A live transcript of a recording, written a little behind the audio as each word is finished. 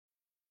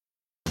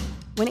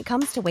When it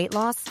comes to weight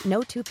loss,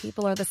 no two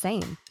people are the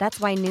same. That's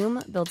why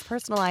Noom builds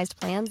personalized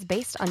plans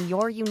based on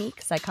your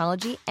unique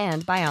psychology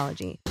and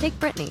biology. Take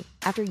Brittany.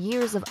 After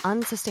years of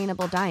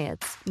unsustainable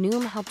diets,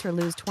 Noom helped her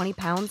lose 20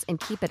 pounds and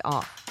keep it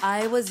off.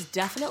 I was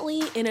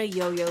definitely in a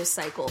yo-yo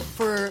cycle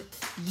for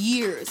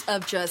years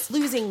of just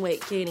losing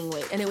weight, gaining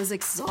weight, and it was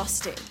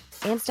exhausting.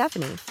 And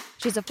Stephanie.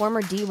 She's a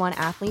former D1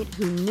 athlete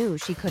who knew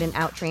she couldn't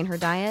outtrain her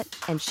diet,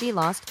 and she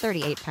lost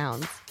 38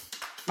 pounds.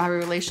 My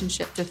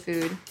relationship to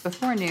food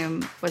before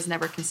Noom was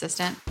never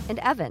consistent. And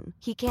Evan,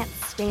 he can't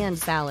stand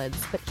salads,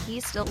 but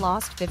he still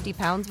lost 50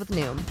 pounds with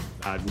Noom.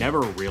 I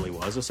never really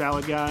was a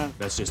salad guy.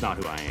 That's just not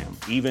who I am.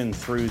 Even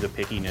through the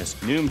pickiness,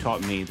 Noom taught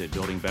me that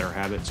building better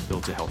habits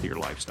builds a healthier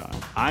lifestyle.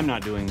 I'm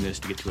not doing this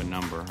to get to a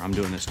number. I'm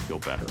doing this to feel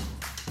better.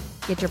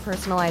 Get your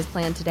personalized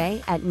plan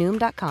today at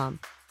Noom.com.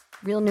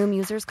 Real Noom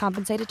users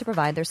compensated to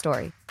provide their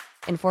story.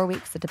 In 4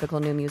 weeks, the typical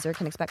Noom user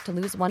can expect to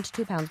lose 1 to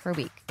 2 pounds per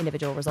week.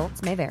 Individual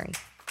results may vary.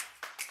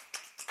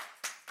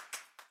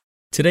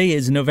 Today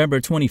is November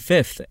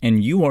 25th,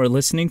 and you are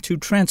listening to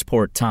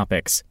Transport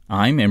Topics.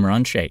 I'm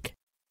Imran Sheikh.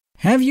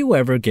 Have you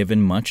ever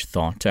given much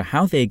thought to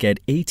how they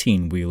get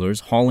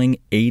 18-wheelers hauling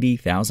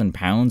 80,000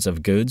 pounds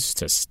of goods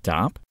to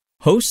stop?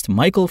 Host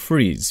Michael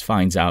Freeze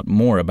finds out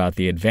more about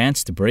the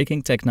advanced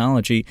braking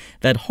technology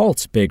that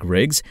halts big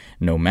rigs,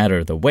 no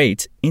matter the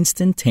weight,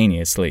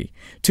 instantaneously.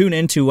 Tune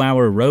into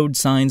our Road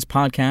Signs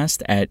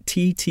podcast at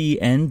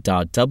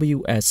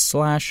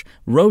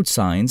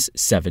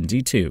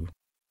ttn.ws/roadsigns72.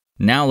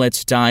 Now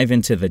let's dive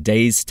into the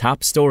day's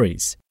top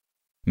stories.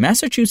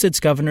 Massachusetts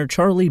Governor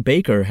Charlie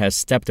Baker has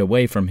stepped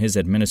away from his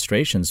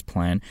administration's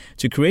plan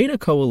to create a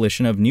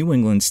coalition of New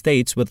England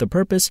states with the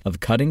purpose of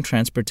cutting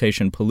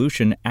transportation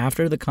pollution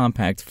after the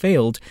compact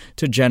failed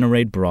to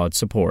generate broad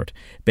support.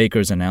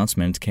 Baker's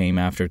announcement came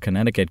after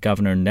Connecticut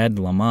Governor Ned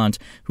Lamont,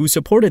 who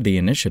supported the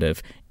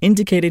initiative,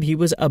 indicated he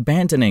was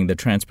abandoning the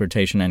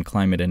Transportation and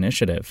Climate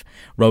Initiative.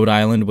 Rhode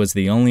Island was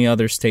the only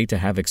other state to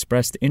have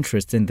expressed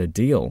interest in the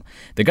deal.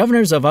 The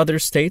governors of other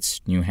states,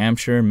 New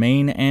Hampshire,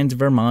 Maine, and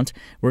Vermont,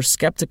 were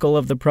skeptical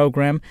of the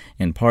program,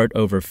 in part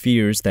over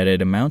fears that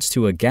it amounts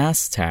to a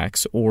gas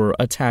tax or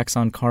a tax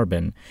on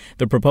carbon.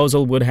 The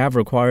proposal would have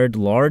required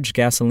large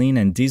gasoline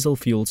and diesel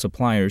fuel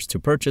suppliers to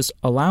purchase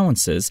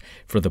allowances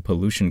for the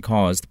pollution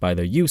caused by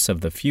the use of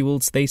the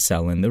fuels they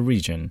sell in the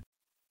region.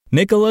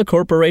 Nikola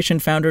Corporation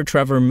founder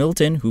Trevor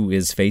Milton, who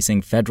is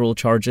facing federal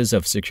charges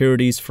of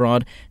securities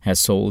fraud, has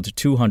sold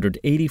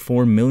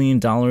 $284 million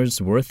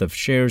worth of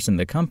shares in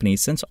the company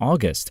since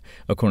August,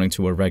 according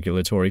to a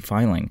regulatory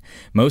filing.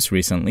 Most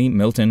recently,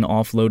 Milton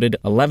offloaded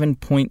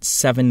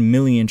 11.7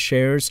 million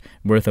shares,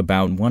 worth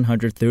about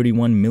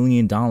 $131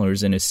 million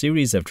in a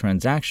series of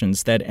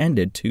transactions that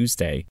ended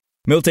Tuesday.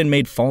 Milton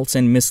made false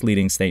and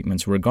misleading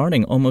statements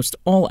regarding almost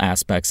all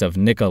aspects of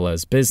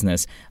Nikola's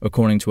business,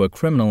 according to a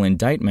criminal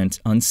indictment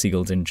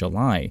unsealed in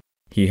July.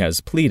 He has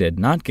pleaded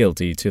not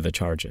guilty to the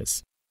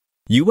charges.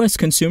 U.S.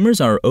 consumers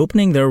are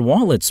opening their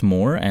wallets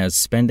more as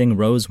spending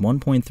rose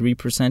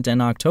 1.3% in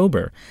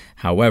October.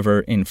 However,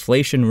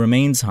 inflation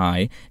remains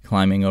high,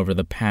 climbing over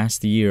the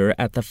past year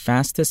at the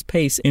fastest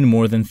pace in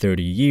more than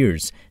 30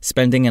 years.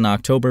 Spending in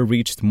October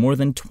reached more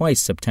than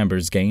twice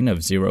September's gain of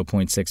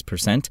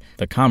 0.6%,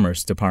 the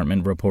Commerce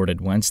Department reported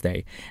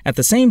Wednesday. At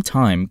the same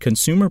time,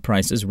 consumer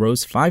prices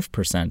rose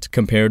 5%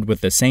 compared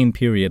with the same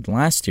period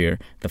last year,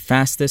 the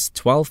fastest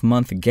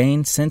 12-month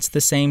gain since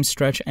the same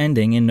stretch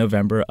ending in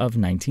November of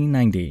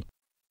 1990.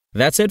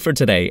 That's it for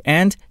today,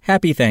 and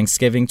happy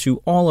Thanksgiving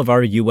to all of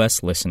our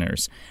U.S.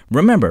 listeners.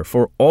 Remember,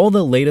 for all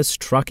the latest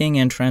trucking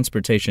and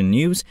transportation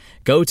news,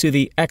 go to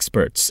the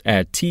experts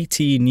at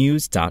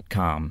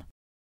ttnews.com.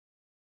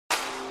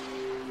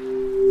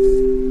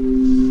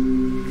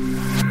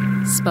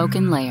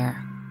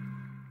 SpokenLayer.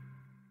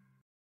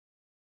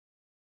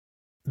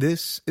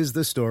 This is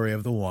the story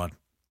of the one.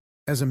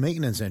 As a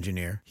maintenance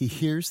engineer, he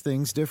hears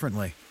things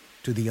differently.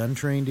 To the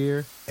untrained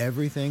ear,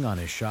 everything on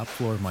his shop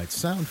floor might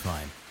sound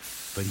fine,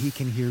 but he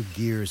can hear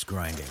gears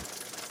grinding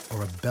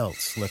or a belt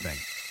slipping.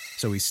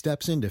 So he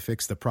steps in to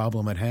fix the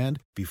problem at hand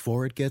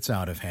before it gets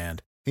out of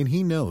hand. And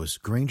he knows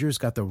Grainger's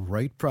got the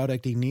right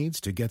product he needs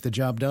to get the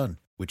job done,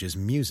 which is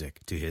music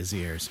to his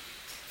ears.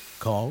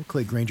 Call,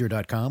 click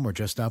Grainger.com, or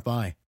just stop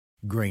by.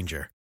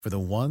 Grainger, for the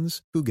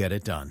ones who get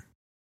it done.